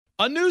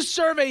A new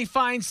survey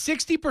finds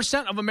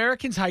 60% of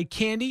Americans hide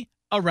candy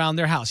around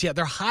their house. Yeah,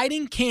 they're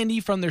hiding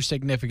candy from their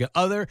significant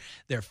other,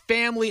 their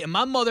family, and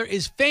my mother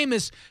is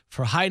famous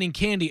for hiding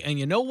candy. And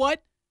you know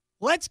what?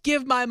 Let's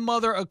give my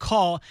mother a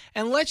call,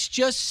 and let's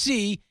just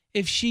see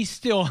if she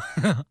still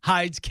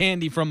hides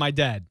candy from my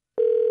dad.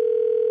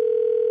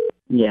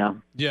 Yeah.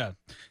 Yeah.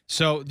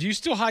 So, do you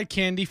still hide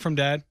candy from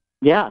Dad?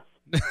 Yes.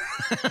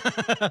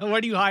 Where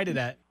do you hide it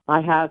at?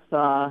 I have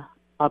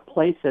a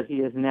place that he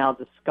has now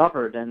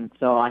discovered, and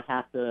so I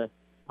have to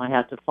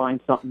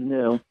find something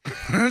new.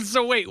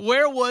 So, wait,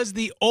 where was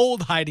the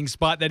old hiding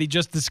spot that he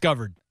just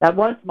discovered? That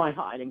was my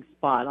hiding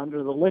spot,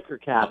 under the liquor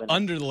cabinet.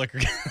 Under the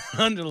liquor.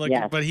 Under the liquor.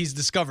 Yes. But he's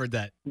discovered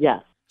that.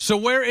 Yes. So,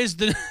 where is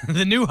the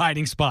new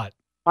hiding spot?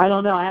 I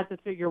don't know. I have to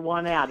figure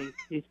one out.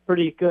 He's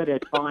pretty good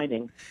at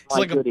finding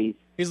my goodies.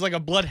 He's like a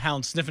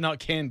bloodhound sniffing out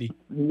candy.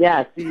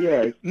 Yes, he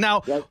is.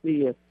 Now, Yes,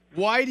 he is.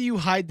 why do you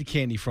hide the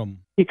candy from him?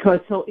 Because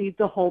he'll eat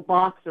the whole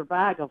box or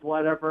bag of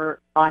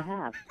whatever I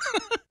have,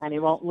 and he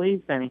won't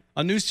leave any.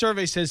 A new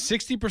survey says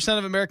 60%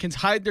 of Americans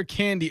hide their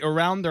candy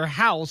around their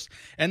house,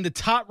 and the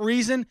top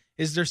reason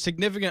is their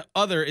significant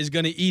other is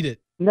going to eat it.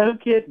 No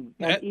kidding.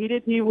 And eat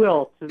it he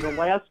will, to the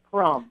last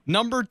crumb.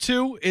 Number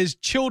 2 is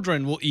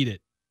children will eat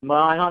it.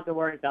 Well, I don't have to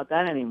worry about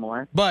that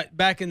anymore. But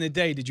back in the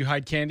day, did you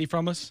hide candy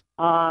from us?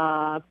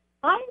 I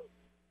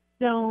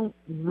don't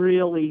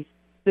really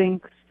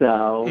think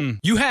so.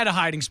 You had a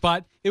hiding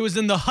spot. It was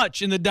in the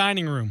hutch in the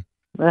dining room.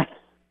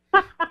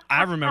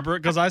 I remember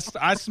it because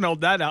I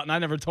smelled that out and I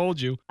never told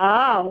you.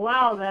 Oh,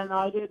 well, then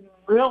I didn't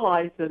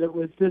realize that it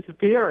was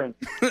disappearing.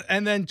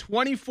 And then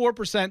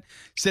 24%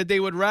 said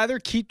they would rather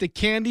keep the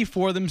candy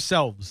for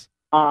themselves.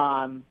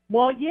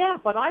 Well, yeah,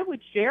 but I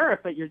would share it,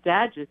 but your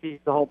dad just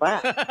eats the whole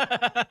bag.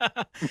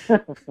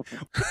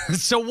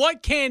 So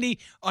what candy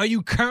are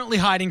you currently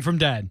hiding from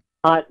Dad?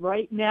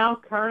 Right now,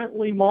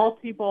 currently,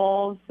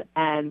 multi-balls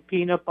and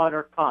peanut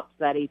butter cups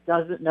that he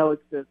doesn't know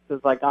exist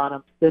because I got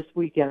them this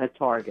weekend at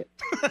Target.